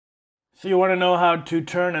So you want to know how to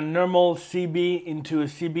turn a normal CB into a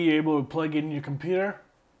CB you're able to plug in your computer?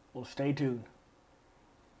 Well, stay tuned.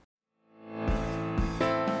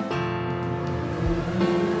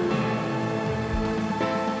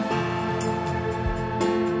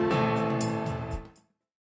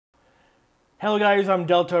 Hello guys, I'm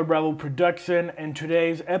Delta Bravo Production, and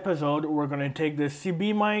today's episode we're going to take this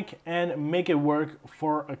CB mic and make it work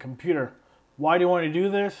for a computer. Why do you want to do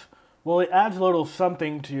this? Well, it adds a little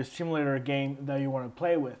something to your simulator game that you want to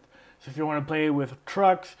play with. So if you want to play with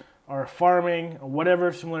trucks or farming or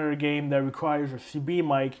whatever simulator game that requires a CB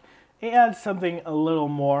mic, it adds something a little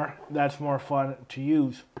more that's more fun to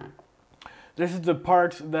use. This is the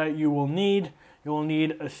parts that you will need. You will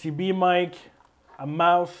need a CB mic, a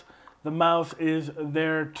mouse. The mouse is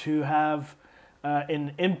there to have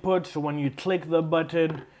an input, so when you click the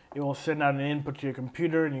button, it will send out an input to your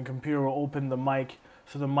computer, and your computer will open the mic,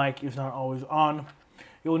 so the mic is not always on.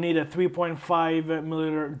 You'll need a 3.5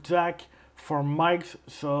 millimeter jack for mics,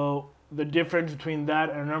 so the difference between that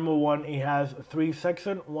and a normal one, it has 3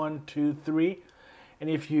 sections, 1, 2, 3. And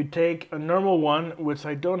if you take a normal one, which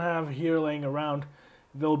I don't have here laying around,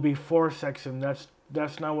 there'll be 4 sections.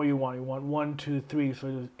 That's not what you want. You want 1, 2, 3.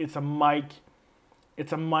 So it's a mic.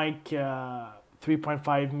 It's a mic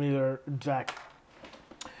 3.5 millimeter jack.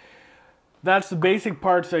 That's the basic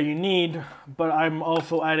parts that you need, but I'm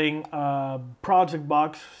also adding a project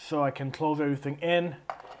box so I can close everything in,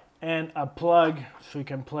 and a plug so you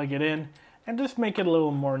can plug it in and just make it a little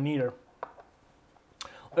more neater.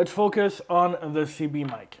 Let's focus on the CB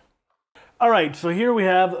mic. Alright, so here we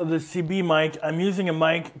have the CB mic. I'm using a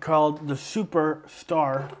mic called the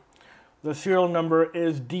Superstar. The serial number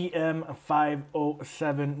is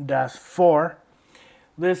DM507-4.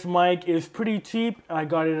 This mic is pretty cheap. I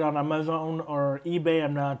got it on Amazon or eBay,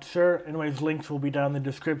 I'm not sure. Anyways, links will be down in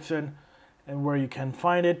the description and where you can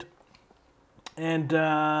find it. And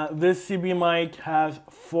this CB mic has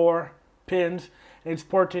 4 pins. It's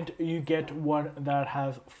important you get one that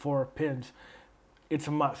has 4 pins. It's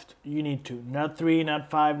a must. You need to. Not 3,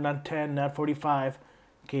 not 5, not 10, not 45.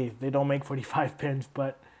 Okay, they don't make 45 pins,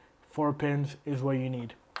 but 4 pins is what you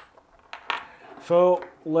need. So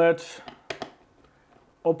let's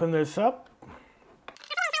open this up.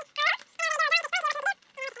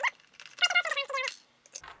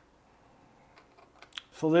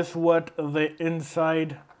 So this is what the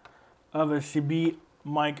inside of a CB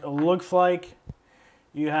mic looks like.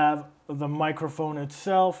 You have the microphone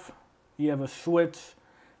itself, you have a switch,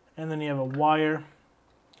 and then you have a wire.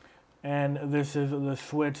 And this is the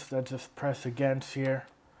switch that just press against here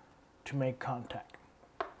to make contact.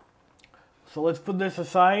 So let's put this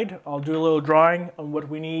aside. I'll do a little drawing on what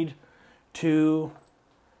we need to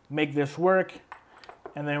make this work,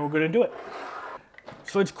 and then we're going to do it.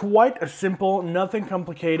 So it's quite simple, nothing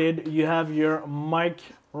complicated. You have your mic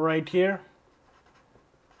right here.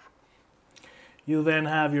 You then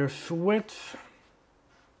have your switch,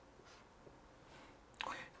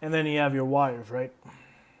 and then you have your wires, right?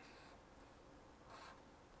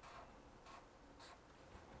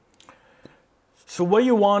 So what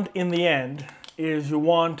you want in the end is you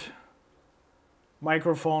want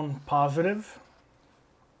microphone positive,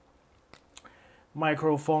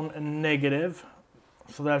 microphone negative,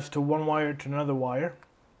 so that's to one wire to another wire.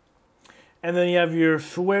 And then you have your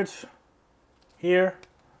switch here,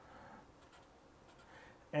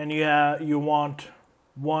 and you want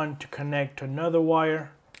one to connect to another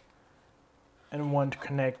wire and one to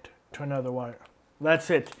connect to another wire. That's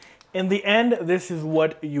it. In the end, this is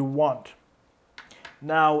what you want.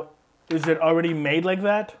 Now, is it already made like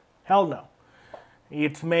that? Hell no.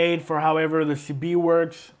 It's made for however the CB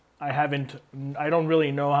works. I don't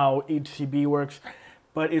really know how each CB works,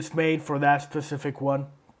 but it's made for that specific one.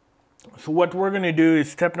 So what we're going to do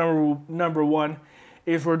is step number 1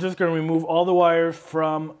 is we're just going to remove all the wires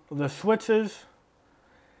from the switches,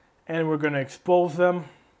 and we're going to expose them,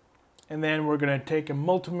 and then we're going to take a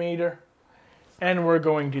multimeter and we're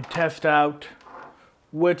going to test out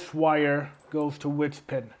which wire goes to which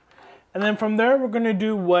pin. And then from there we're going to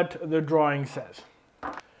do what the drawing says.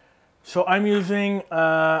 So I'm using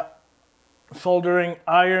a soldering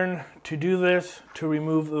iron to do this, to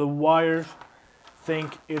remove the wires. I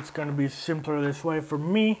think it's going to be simpler this way for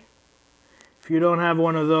me. If you don't have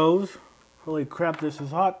one of those, holy crap, this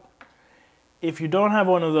is hot. If you don't have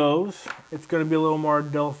one of those, it's going to be a little more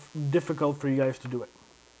difficult for you guys to do it.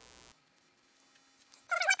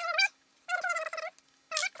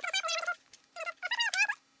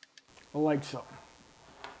 Like so.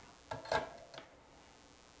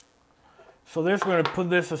 So this, we're going to put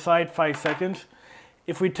this aside 5 seconds.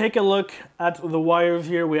 If we take a look at the wires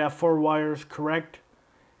here, we have 4 wires, correct?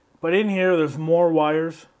 But in here, there's more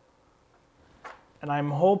wires. And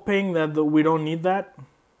I'm hoping that we don't need that.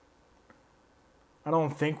 I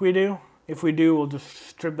don't think we do. If we do, we'll just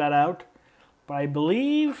strip that out. But I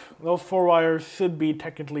believe those 4 wires should be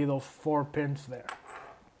technically those 4 pins there.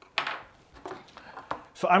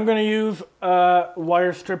 So I'm going to use a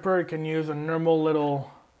wire stripper. You can use a normal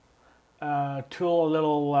little tool, a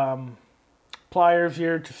little pliers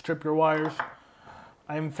here to strip your wires.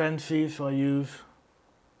 I'm fancy, so I use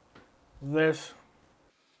this.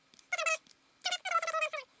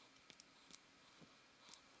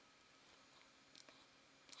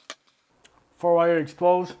 4-wire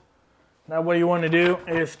exposed. Now what you want to do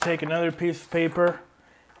is take another piece of paper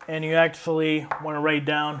and you actually want to write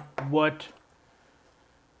down what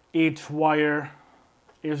each wire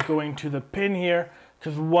is going to the pin here,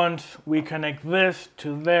 because once we connect this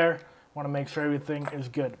to there, I want to make sure everything is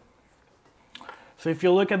good. So if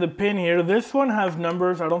you look at the pin here, this one has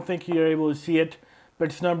numbers. I don't think you're able to see it, but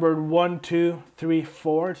it's numbered 1, 2, 3,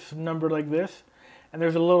 4. It's numbered like this. And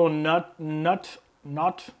there's a little nut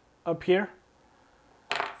up here.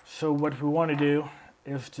 So what we want to do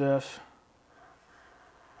is just,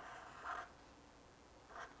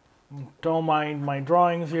 don't mind my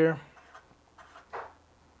drawings here,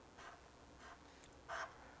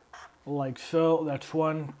 like so. That's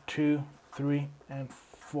 1, 2, 3, and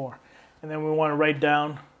 4. And then we want to write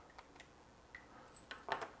down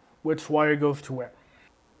which wire goes to where.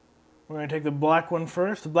 We're going to take the black one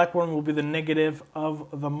first. The black one will be the negative of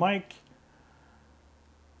the mic.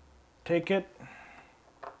 Take it.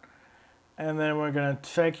 And then we're going to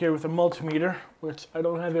check here with a multimeter, which I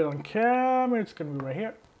don't have it on camera. It's going to be right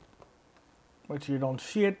here. Which you don't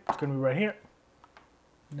see it. It's going to be right here.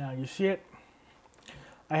 Now you see it.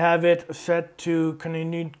 I have it set to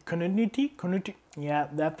continuity. Yeah,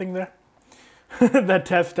 that thing there. That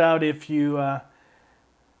tests out if you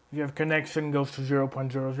have connection, goes to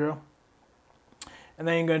 0.00. And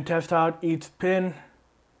then you're going to test out each pin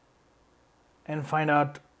and find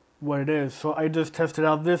out what it is. So I just tested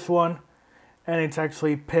out this one, and it's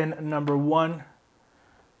actually pin number 1,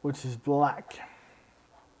 which is black.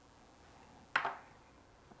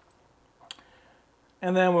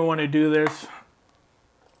 And then we want to do this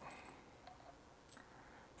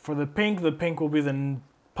for the pink. The pink will be the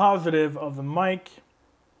positive of the mic.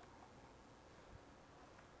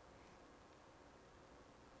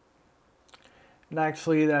 And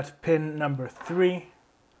actually that's pin number 3.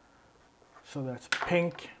 So that's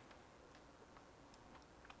pink.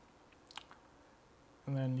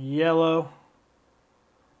 And then yellow.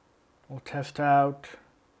 We'll test out.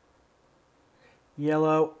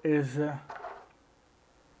 Yellow is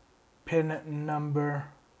pin number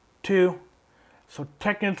 2. So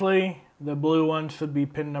technically, the blue one should be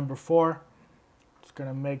pin number 4. Just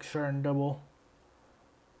gonna make sure and double.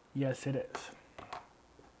 Yes, it is.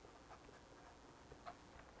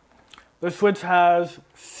 The switch has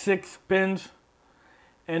 6 pins,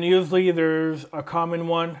 and usually there's a common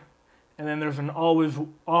one, and then there's an always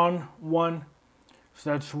on one.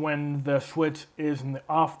 So that's when the switch is in the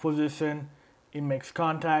off position, it makes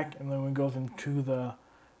contact, and then when it goes into the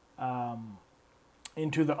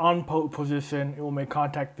on position, it will make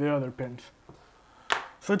contact with the other pins.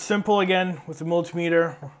 So it's simple again with the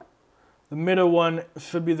multimeter. The middle one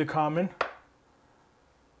should be the common.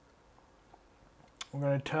 We're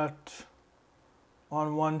going to touch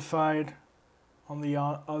on one side, on the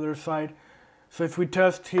other side. So if we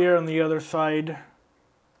test here on the other side,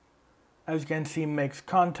 as you can see, makes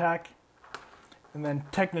contact. And then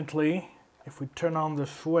technically, if we turn on the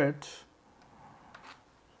switch,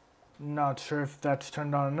 not sure if that's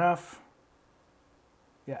turned on enough.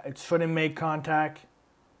 Yeah, it shouldn't make contact.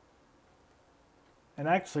 And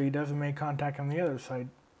actually, it doesn't make contact on the other side.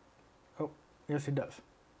 Oh, yes it does.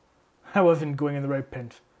 I wasn't going in the right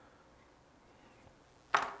pins.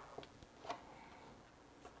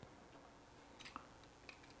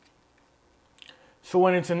 So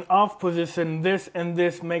when it's in off position, this and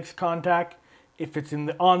this makes contact. If it's in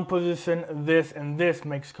the on position, this and this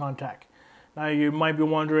makes contact. Now you might be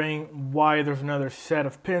wondering why there's another set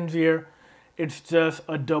of pins here. It's just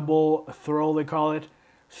a double throw, they call it.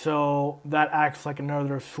 So that acts like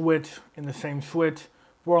another switch in the same switch.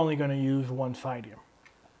 We're only going to use one side here.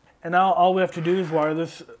 And now all we have to do is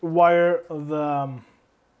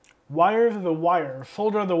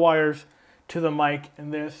solder the wires to the mic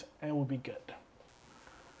and this, and we'll be good.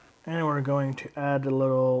 And we're going to add a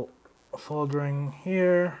little soldering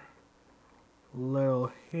here, a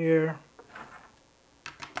little here.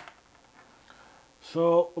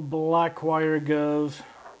 So black wire goes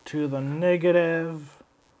to the negative.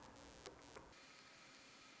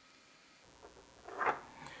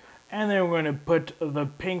 And then we're going to put the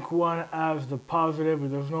pink one as the positive.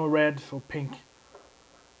 There's no red, so pink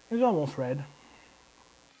is almost red.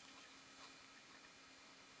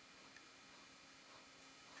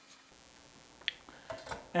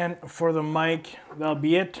 And for the mic, that'll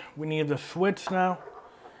be it. We need the switch now.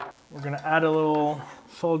 We're going to add a little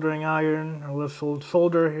soldering iron, a little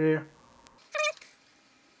solder here.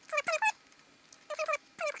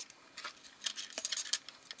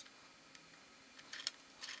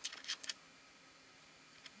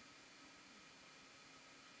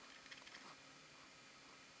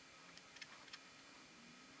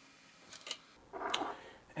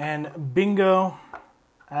 And bingo,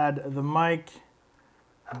 add the mic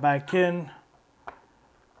back in.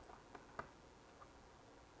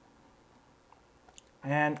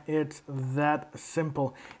 And it's that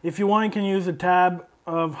simple. If you want, you can use a tab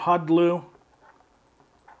of hot glue.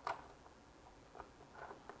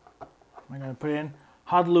 I'm going to put in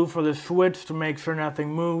hot glue for the switch to make sure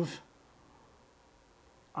nothing moves.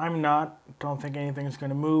 Don't think anything's going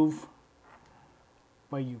to move.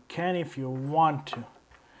 But you can if you want to.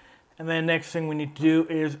 And then next thing we need to do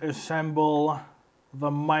is assemble the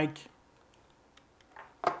mic.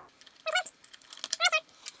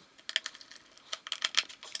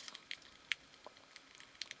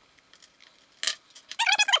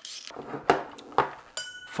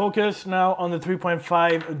 Focus now on the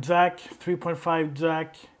 3.5 jack. 3.5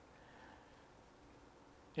 jack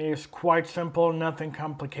is quite simple, nothing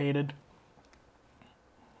complicated.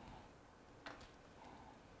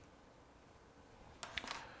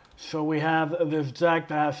 So we have this jack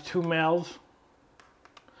that has two males.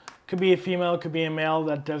 Could be a female, could be a male,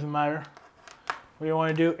 that doesn't matter. What you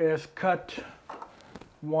want to do is cut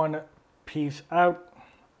one piece out,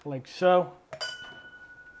 like so.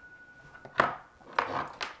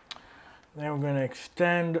 Then we're going to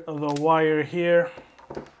extend the wire here.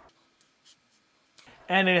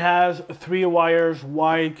 And it has 3 wires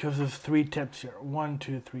wide because there's 3 tips here. 1,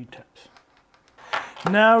 2, 3 tips.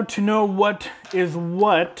 Now to know what is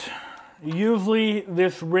what, usually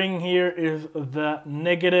this ring here is the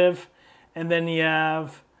negative, and then you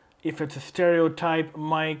have, if it's a stereotype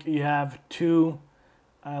mic, you have 2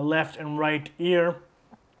 left and right ear.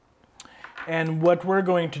 And what we're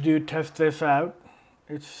going to do, test this out,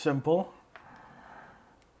 it's simple.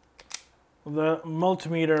 The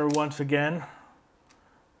multimeter, once again,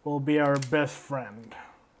 will be our best friend.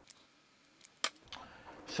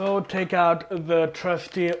 So take out the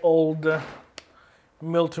trusty old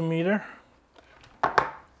multimeter.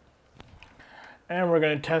 And we're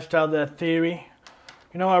going to test out that theory.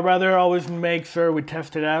 You know, I'd rather always make sure we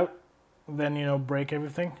test it out than, you know, break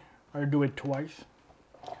everything or do it twice.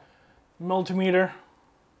 Multimeter,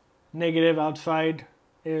 negative outside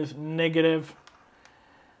is negative.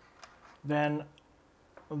 Then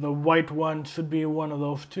the white one should be one of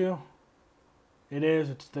those two. It is,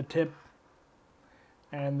 it's the tip.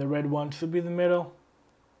 And the red one should be the middle.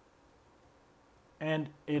 And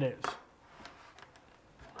it is.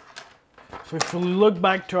 So if we look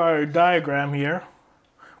back to our diagram here,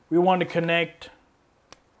 we want to connect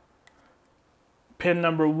pin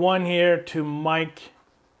number 1 here to mic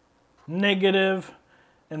negative,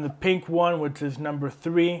 and the pink one, which is number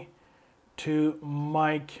 3, to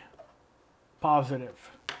mic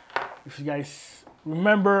positive. If you guys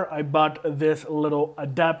remember, I bought this little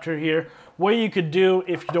adapter here. What you could do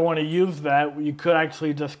if you don't want to use that, you could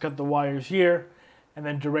actually just cut the wires here and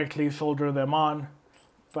then directly solder them on.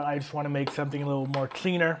 But I just want to make something a little more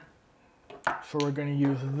cleaner. So we're going to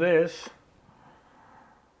use this.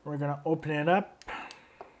 We're going to open it up.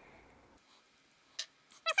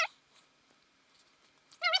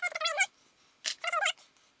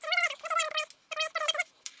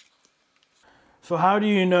 So how do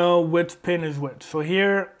you know which pin is which? So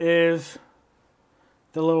here is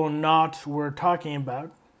the little knots we're talking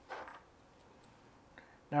about.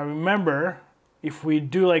 Now remember, if we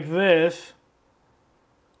do like this,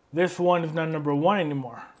 this one is not number 1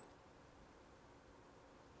 anymore.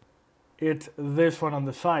 It's this one on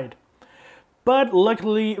the side. But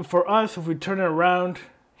luckily for us, if we turn it around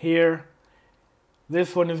here,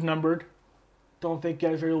 this one is numbered. Don't think you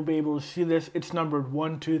guys will be able to see this. It's numbered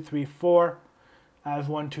 1, 2, 3, 4. As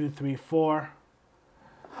 1, 2, 3, 4.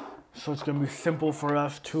 So it's going to be simple for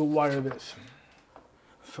us to wire this.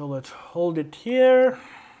 So let's hold it here.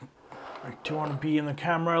 I do want to be in the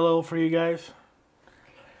camera a little for you guys.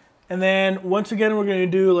 And then once again, we're going to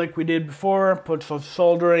do like we did before, put some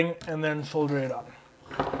soldering and then solder it on.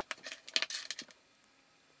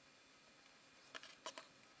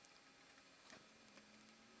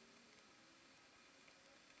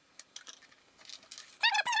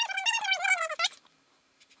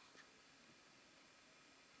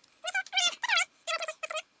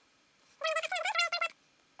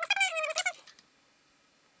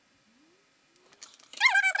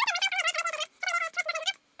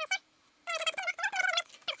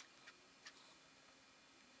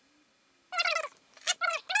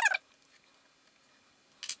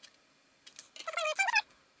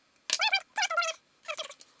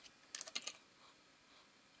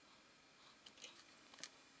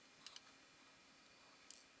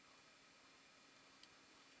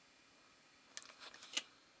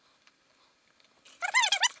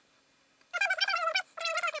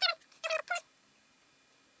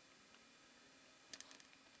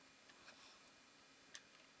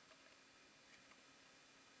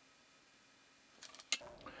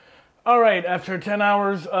 Alright, after 10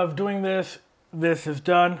 hours of doing this, this is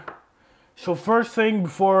done. So first thing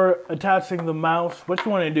before attaching the mouse, what you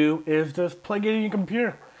want to do is just plug it in your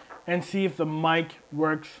computer and see if the mic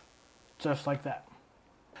works just like that.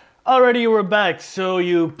 Alrighty, we're back. So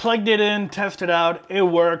you plugged it in, tested out, it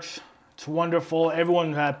works. It's wonderful,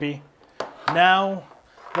 everyone's happy. Now,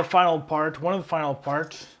 the final part, one of the final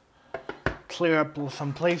parts, clear up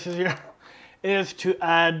some places here, is to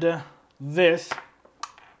add this,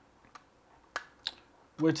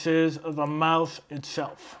 which is the mouse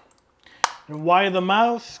itself. And why the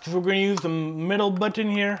mouse? Because we're going to use the middle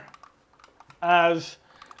button here as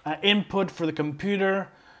an input for the computer.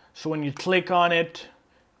 So when you click on it,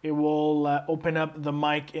 it will open up the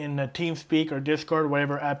mic in TeamSpeak or Discord,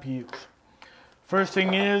 whatever app you use. First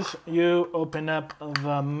thing is you open up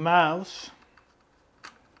the mouse.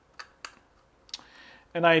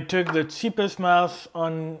 And I took the cheapest mouse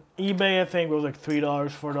on eBay. I think it was like $3,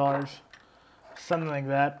 $4, something like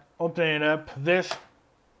that. Open it up. This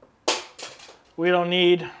we don't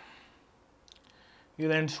need. You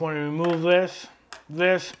then just want to remove this.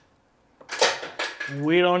 This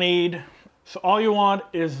we don't need. So all you want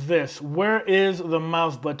is this. Where is the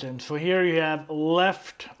mouse button? So here you have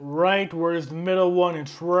left, right. Where is the middle one?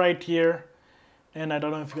 It's right here. And I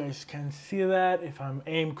don't know if you guys can see that, if I'm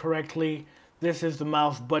aimed correctly. This is the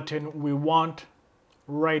mouse button we want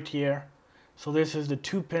right here. So this is the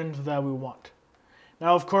 2 pins that we want.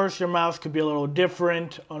 Now, of course, your mouse could be a little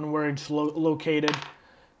different on where it's located,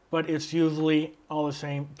 but it's usually all the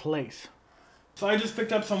same place. So I just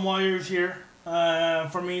picked up some wires here.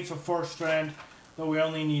 For me, it's a 4-strand, but we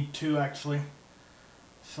only need 2 actually.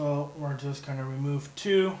 So we're just going to remove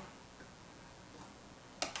 2.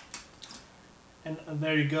 And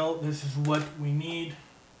there you go. This is what we need.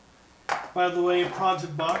 By the way,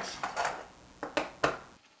 project box.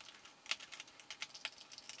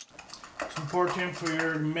 It's important for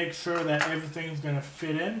you to make sure that everything is going to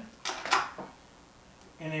fit in.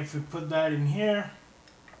 And if we put that in here,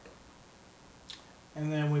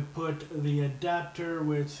 and then we put the adapter,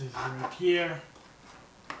 which is right here,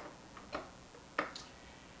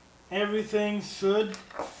 everything should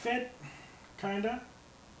fit, kinda.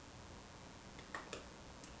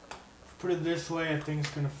 Put it this way, I think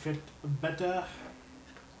it's gonna fit better.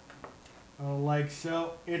 Like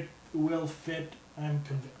so, it will fit, I'm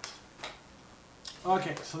convinced.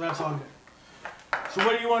 Okay, so that's all good. So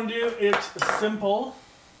what you want to do, it's simple.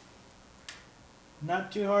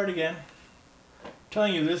 Not too hard again. I'm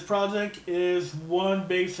telling you, this project is one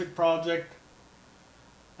basic project.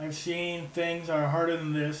 I've seen things are harder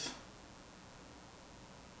than this.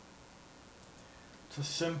 It's a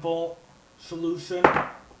simple solution.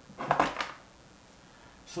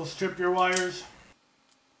 So strip your wires.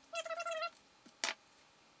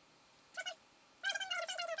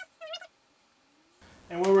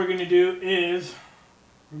 And what we're going to do is,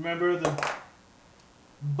 remember the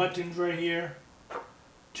buttons right here,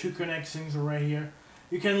 2 connections are right here.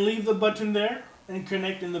 You can leave the button there and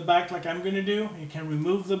connect in the back like I'm going to do. You can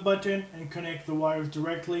remove the button and connect the wires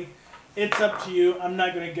directly. It's up to you. I'm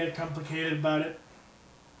not going to get complicated about it.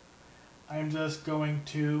 I'm just going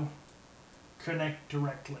to connect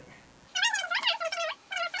directly.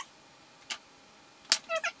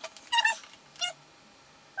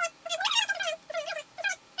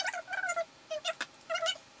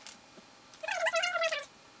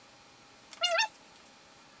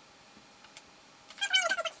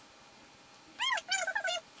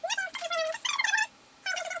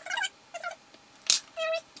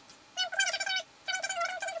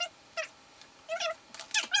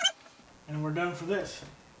 And we're done for this.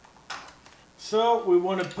 So we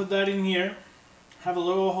want to put that in here, have a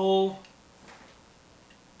little hole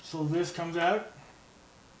so this comes out,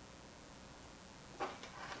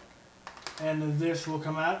 and this will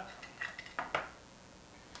come out,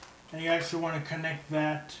 and you actually want to connect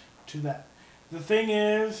that to that. The thing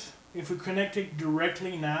is, if we connect it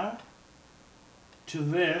directly now to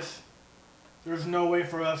this, there's no way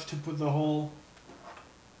for us to put the hole,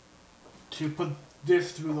 to put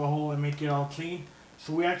this through the hole and make it all clean.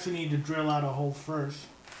 So we actually need to drill out a hole first.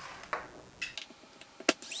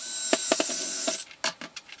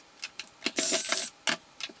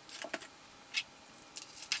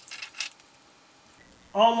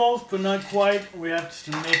 Almost, but not quite. We have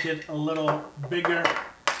to make it a little bigger.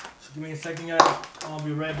 So give me a second, guys. I'll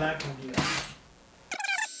be right back with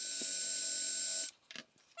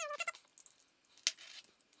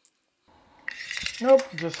you. Nope,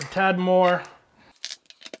 just a tad more.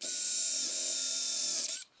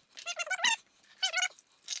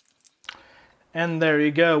 And there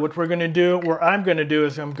you go. What we're going to do, what I'm going to do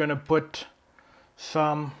is I'm going to put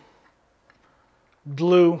some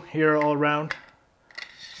glue here all around.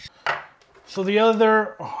 So the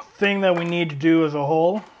other thing that we need to do as a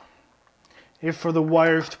hole is for the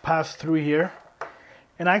wires to pass through here.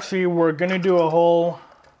 And actually we're going to do a hole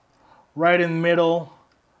right in the middle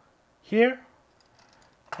here.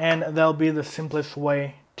 And that'll be the simplest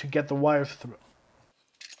way to get the wires through.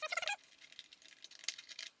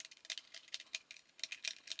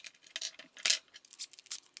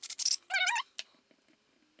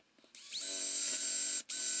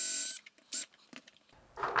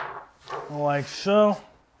 Like so.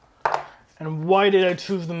 And why did I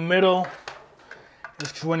choose the middle?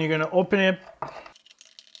 It's because when you're going to open it,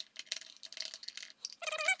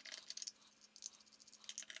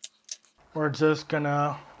 we're just going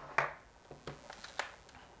to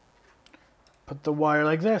put the wire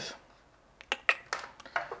like this.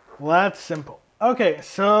 Well, that's simple. Okay,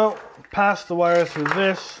 so pass the wire through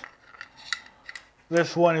this.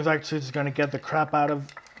 This one is actually just going to get the crap out of,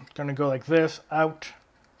 it's going to go like this, out.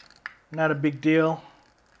 Not a big deal.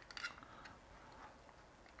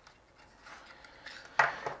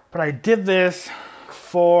 But I did this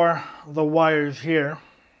for the wires here.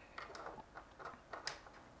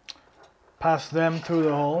 Pass them through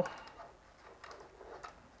the hole.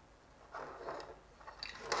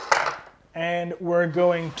 And we're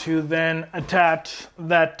going to then attach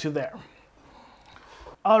that to there.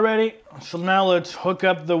 Alrighty, so now let's hook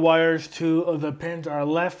up the wires to the pins on our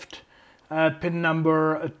left. Pin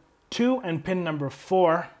number 2 and pin number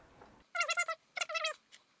 4.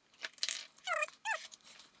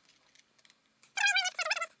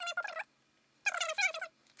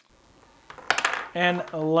 And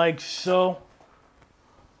like so.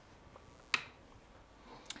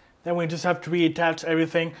 Then we just have to reattach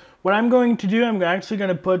everything. What I'm going to do, I'm actually going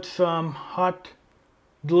to put some hot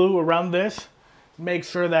glue around this. Make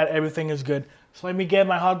sure that everything is good. So let me get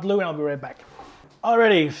my hot glue and I'll be right back.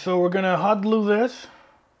 Alrighty, so we're going to hot glue this.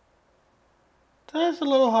 Just a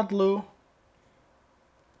little hot glue.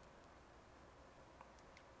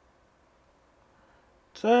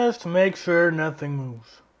 Just to make sure nothing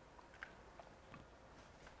moves.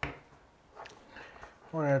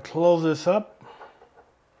 We're going to close this up.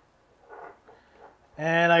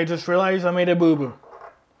 And I just realized I made a boo-boo.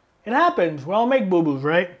 It happens. We all make boo-boos,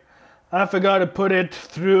 right? I forgot to put it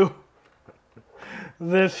through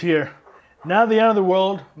this here. Now the end of the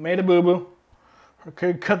world, made a boo-boo.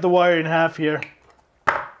 Okay, cut the wire in half here.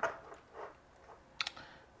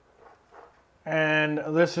 And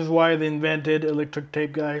this is why they invented electric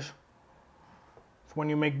tape, guys. When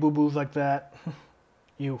you make boo-boos like that,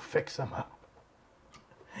 you fix them up.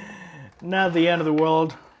 Not the end of the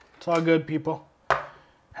world. It's all good, people.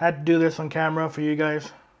 Had to do this on camera for you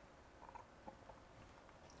guys.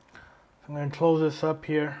 I'm going to close this up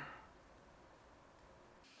here.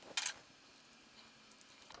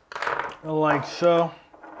 Like so.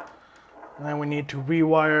 And then we need to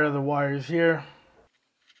rewire the wires here.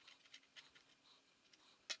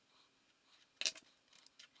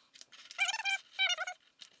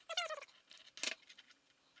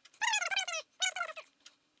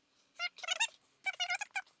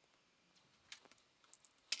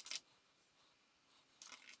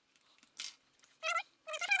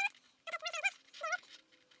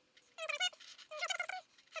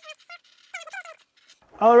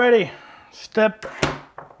 Alrighty,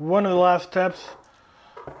 one of the last steps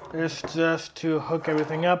is just to hook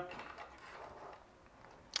everything up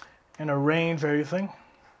and arrange everything.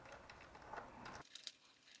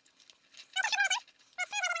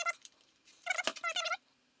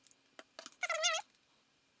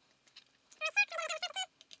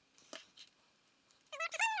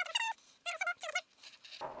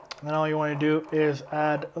 And then all you want to do is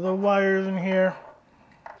add the wires in here,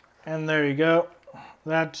 and there you go.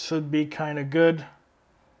 That should be kind of good.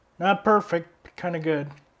 Not perfect, but kind of good.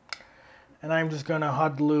 And I'm just going to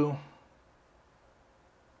hot glue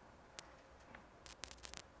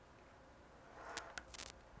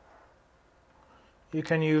you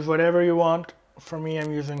can use whatever you want. For me,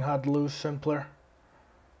 I'm using hot glue, simpler.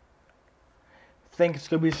 I think it's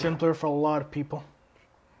going to be simpler for a lot of people.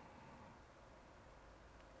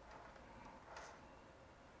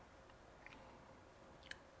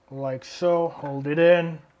 Like so, hold it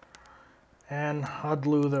in, and hot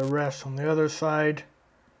glue the rest on the other side.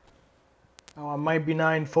 Oh, I might be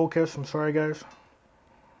not in focus, I'm sorry guys.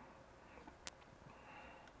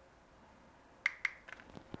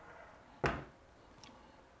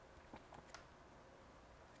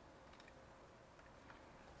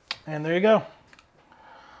 And there you go.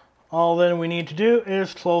 All then we need to do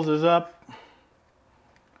is close this up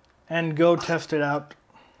and go test it out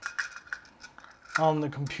on the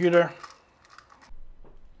computer.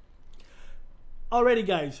 Alrighty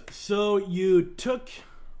guys, so you took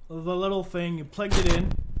the little thing, you plugged it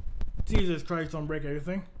in. Jesus Christ, don't break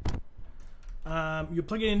everything. You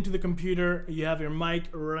plug it into the computer, you have your mic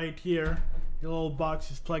right here. Your little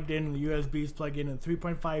box is plugged in, the USB is plugged in, and the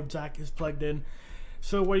 3.5 jack is plugged in.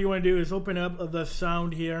 So what you want to do is open up the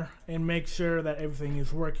sound here and make sure that everything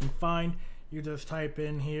is working fine. You just type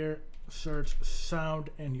in here, search sound,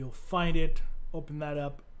 and you'll find it. Open that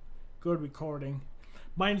up, go to recording.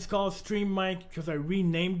 Mine's called Stream Mic because I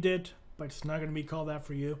renamed it, but it's not going to be called that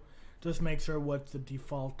for you. Just make sure what's the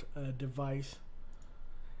default device.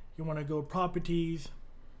 You want to go properties.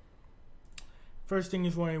 First thing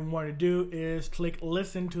is what you want to do is click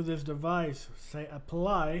listen to this device. Say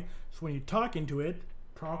apply. So when you talk into it,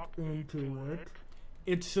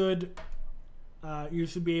 it should you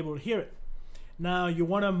should be able to hear it. Now you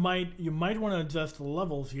might want to adjust the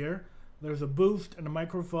levels here. There's a boost and a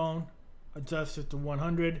microphone. Adjust it to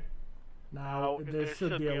 100. Now this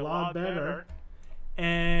should be a lot better.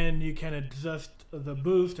 And you can adjust the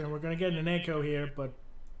boost, and we're gonna get an echo here, but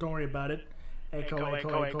don't worry about it.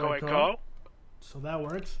 Echo. So that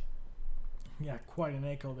works. Yeah, quite an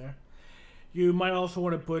echo there. You might also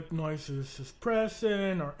want to put noise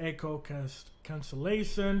suppression or echo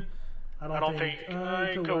cancellation. I don't think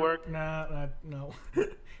it could work. No.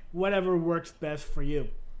 Whatever works best for you.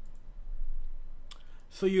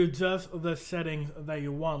 So you adjust the settings that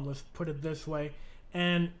you want. Let's put it this way.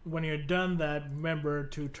 And when you're done that, remember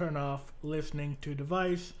to turn off listening to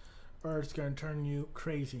device, or it's going to turn you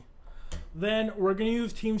crazy. Then we're going to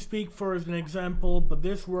use TeamSpeak for as an example, but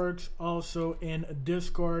this works also in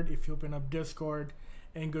Discord. If you open up Discord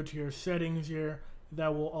and go to your settings here,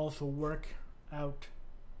 that will also work out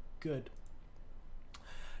good.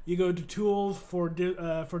 You go to tools for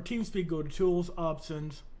TeamSpeak, go to tools,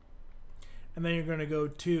 options, and then you're going to go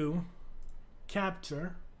to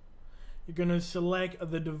capture. You're going to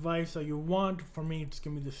select the device that you want. For me, it's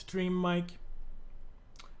going to be the Stream Mic.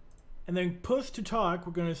 And then push to talk,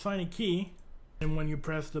 we're going to assign a key. And when you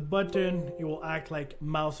press the button, it will act like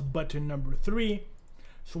mouse button number 3.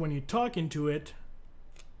 So when you talk into it,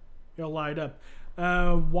 it'll light up.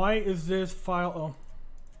 Why is this file? Oh,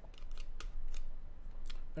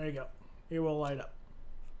 there you go. It will light up.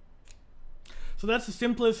 So that's the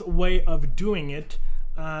simplest way of doing it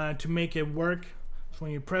to make it work. So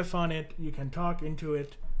when you press on it, you can talk into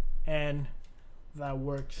it, and that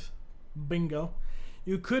works. Bingo.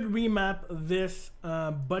 You could remap this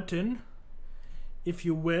button if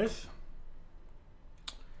you wish.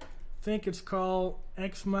 I think it's called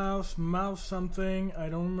Xmouse mouse something. I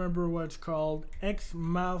don't remember what it's called.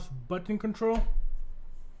 Xmouse button control.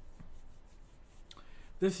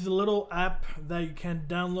 This is a little app that you can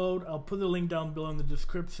download. I'll put the link down below in the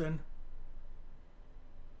description.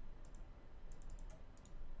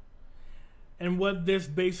 And what this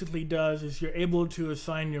basically does is you're able to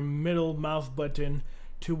assign your middle mouse button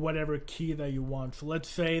to whatever key that you want. So let's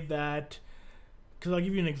say that, because I'll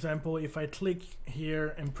give you an example, if I click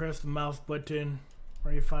here and press the mouse button,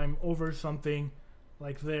 or if I'm over something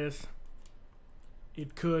like this,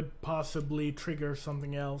 it could possibly trigger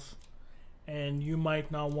something else, and you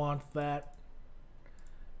might not want that.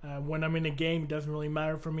 When I'm in a game, it doesn't really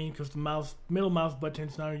matter for me because the middle mouse button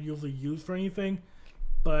is not usually used for anything.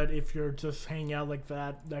 But if you're just hanging out like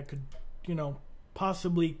that, that could, you know,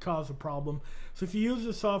 possibly cause a problem. So if you use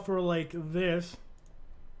the software like this,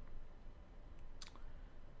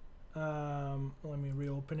 let me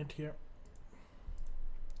reopen it here.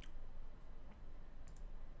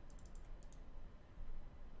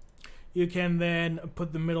 You can then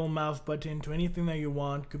put the middle mouse button to anything that you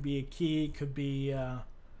want. Could be a key, could be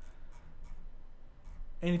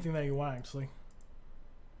anything that you want actually.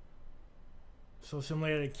 So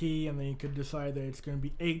simulate a key, and then you could decide that it's going to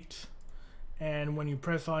be 8, and when you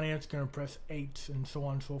press on it, it's going to press 8, and so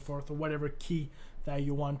on and so forth, or whatever key that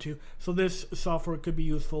you want to. So this software could be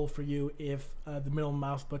useful for you if the middle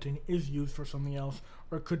mouse button is used for something else,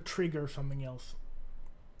 or could trigger something else.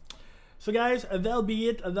 So guys, that'll be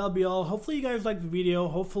it. That'll be all. Hopefully you guys liked the video.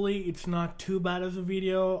 Hopefully it's not too bad as a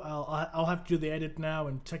video. I'll have to do the edit now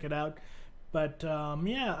and check it out. But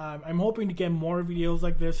yeah, I'm hoping to get more videos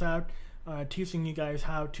like this out. Teaching you guys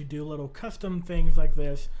how to do little custom things like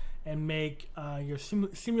this and make your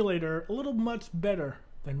simulator a little much better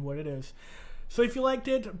than what it is. So if you liked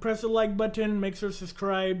it, press the like button, make sure to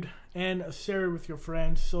subscribe, and share it with your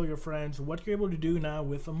friends. Show your friends what you're able to do now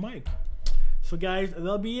with a mic. So guys,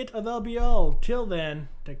 that'll be it. That'll be all. Till then,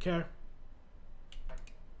 take care.